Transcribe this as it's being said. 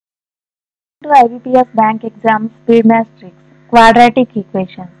To IBPS bank exam speed matrix quadratic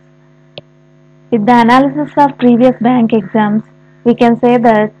equations. With the analysis of previous bank exams, we can say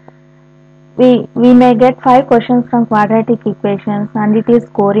that we may get 5 questions from quadratic equations and it is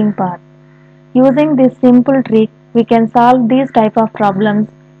scoring part. Using this simple trick, we can solve these type of problems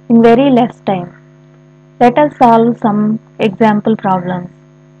in very less time. Let us solve some example problems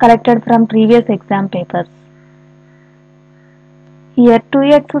collected from previous exam papers. Here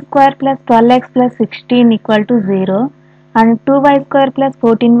 2x square plus 12x plus 16 equal to 0 and 2y square plus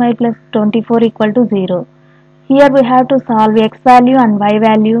 14y plus 24 equal to 0. Here we have to solve x value and y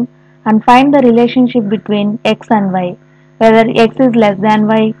value and find the relationship between x and y, whether x is less than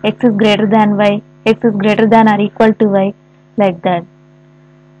y, x is greater than y, x is greater than or equal to y, like that.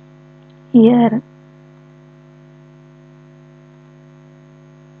 Here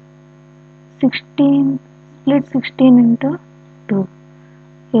 16, split 16 into 2.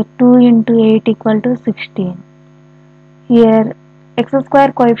 Here 2 into 8 equal to 16. Here x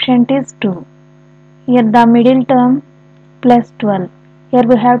square coefficient is 2. Here the middle term plus 12. Here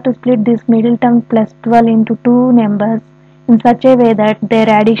we have to split this middle term plus 12 into two numbers in such a way that their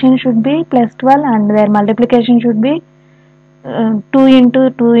addition should be plus 12 and their multiplication should be 2 into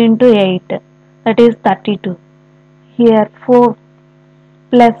 2 into 8, that is 32. Here 4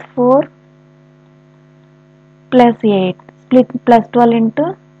 plus 4 plus 8, split plus 12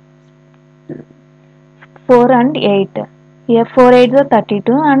 into 4 and 8. Here 4 8 is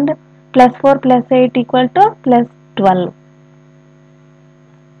 32 and plus 4 plus 8 equal to plus 12.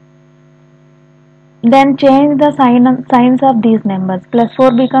 Then change the signs of these numbers. Plus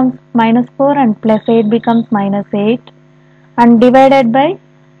 4 becomes minus 4 and plus 8 becomes minus 8 and divided by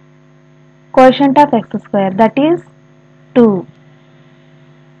quotient of x square, that is 2.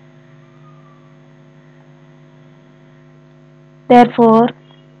 Therefore,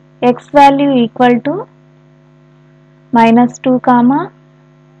 x value equal to minus 2 comma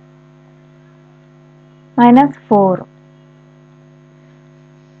minus 4.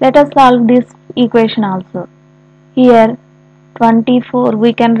 Let us solve this equation also. Here 24,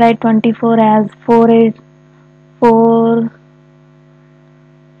 we can write 24 as 4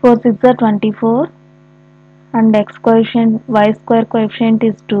 6 are 24 and x coefficient, y square coefficient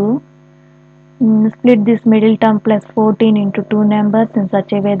is 2. Split this middle term plus 14 into two numbers in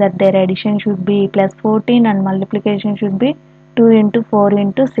such a way that their addition should be plus 14 and multiplication should be 2 into 4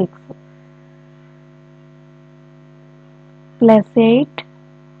 into 6 plus 8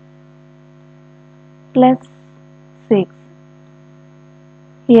 plus 6.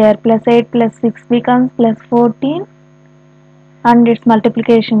 Here plus 8 plus 6 becomes plus 14 and its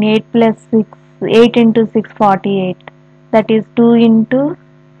multiplication 8 plus 6, 8 into 6 48, that is 2 into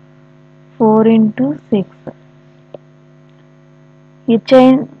 4 into 6. You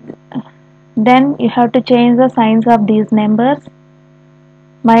change, then you have to change the signs of these numbers,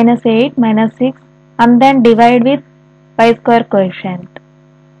 minus 8, minus 6 and then divide with y square coefficient.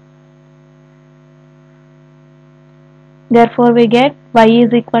 Therefore we get y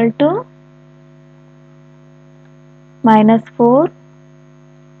is equal to minus 4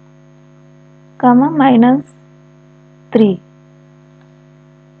 comma minus 3.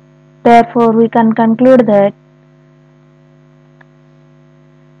 Therefore we can conclude that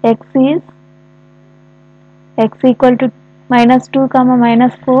x equal to minus 2 comma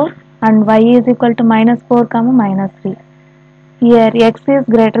minus 4 and y is equal to minus 4 comma minus 3. Here x is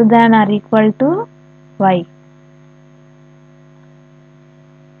greater than or equal to y.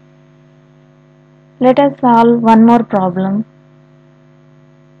 Let us solve one more problem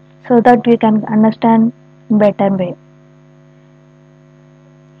so that we can understand better way.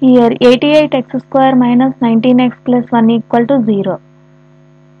 Here 88x square minus 19x plus 1 equal to 0.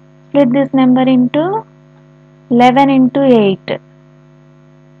 Split this number into 11 into 8.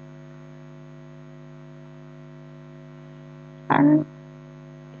 And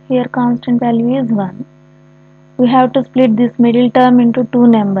here constant value is 1. We have to split this middle term into two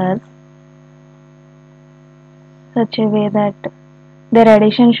numbers such a way that their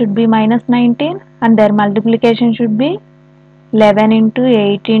addition should be minus 19 and their multiplication should be 11 into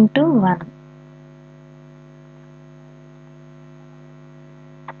 8 into 1.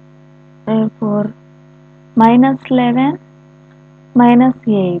 Therefore, minus 11 minus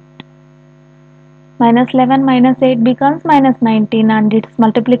 8. Minus 11 minus 8 becomes minus 19 and its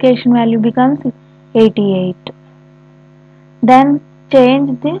multiplication value becomes 88. Then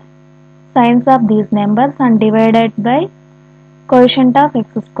change the signs of these numbers and divide it by quotient of x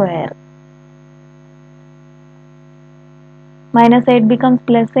square. Minus 8 becomes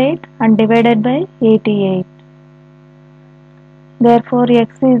plus 8 and divided by 88. Therefore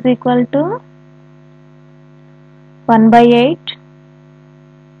x is equal to 1 by 8,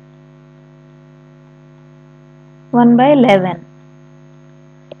 1 by 11.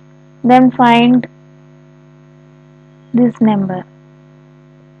 Then find this number.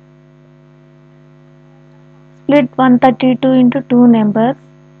 Split 132 into two numbers.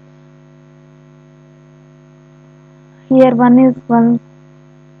 Here 1 is 1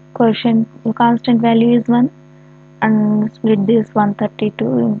 quotient, constant value is 1, and split this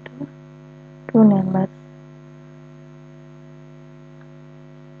 132 into two numbers.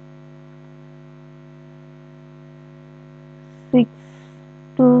 6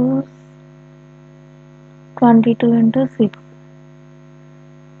 to 22 into 6.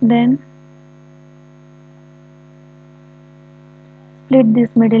 Then split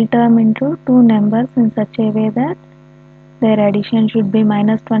this middle term into two numbers in such a way that their addition should be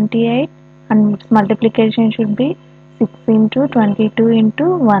minus 28 and its multiplication should be 6 into 22 into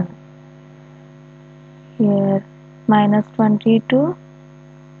 1. Here minus 22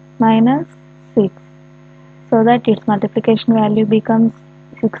 minus 6, so that its multiplication value becomes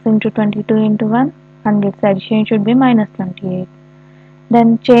 6 into 22 into 1 and its addition should be minus 28.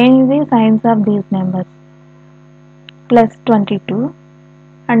 Then change the signs of these numbers. Plus 22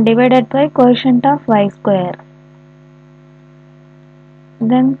 and divided by quotient of y square.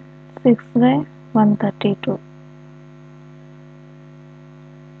 Then 6 by 132.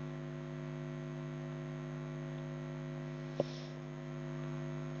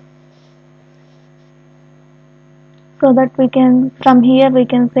 So that we can, from here we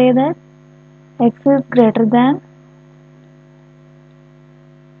can say that x is greater than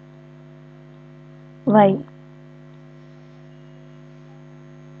y.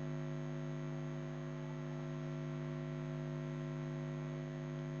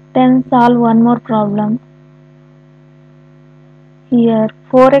 Then solve one more problem. Here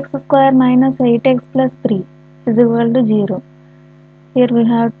 4x square minus 8x plus 3 is equal to 0. Here we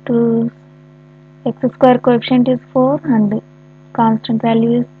have to, x square coefficient is 4 and constant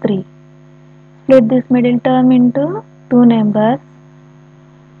value is 3. Split this middle term into two numbers.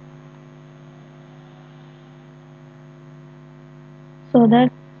 So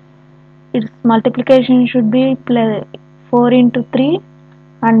that its multiplication should be 4 into 3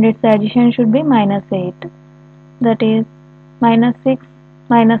 and its addition should be minus 8. That is minus 6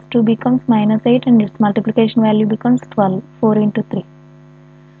 minus 2 becomes minus 8 and its multiplication value becomes 12. 4 into 3.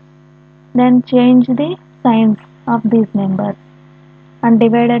 Then change the signs of these numbers and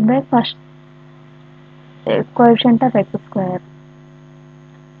divided by first coefficient of x square.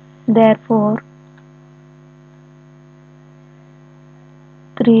 Therefore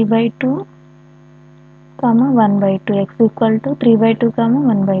 3 by 2 comma 1 by 2, x equal to 3 by 2 comma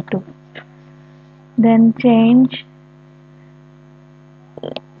 1 by 2. Then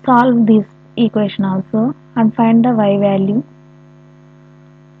solve this equation also and find the y value.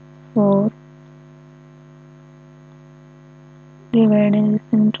 4 divided this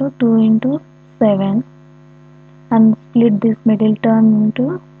into 2 into 7 and split this middle term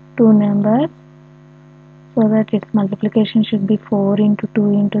into two numbers, so that its multiplication should be 4 into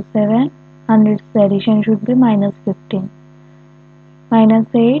 2 into 7 and its addition should be minus 15. Minus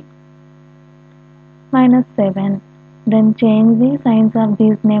 8 minus 7. Then change the signs of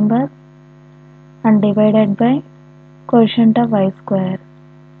these numbers and divided by quotient of y square,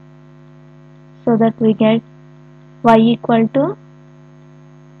 so that we get y equal to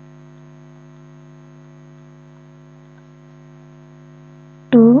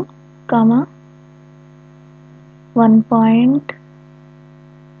 2 comma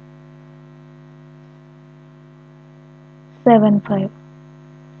 1.75.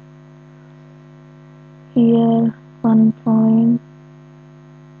 Here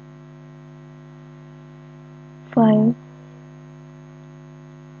 1.5,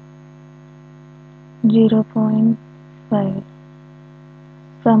 0.5.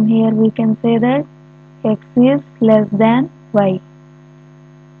 From here we can say that x is less than y.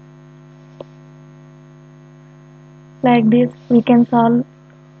 Like this we can solve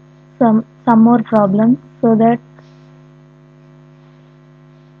some more problems, so that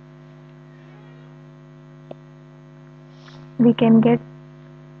we can get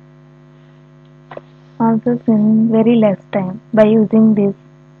answers in very less time by using this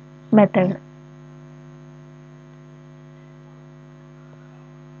method.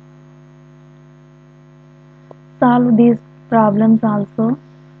 Solve these problems also,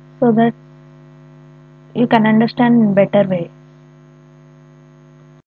 so that you can understand in better way.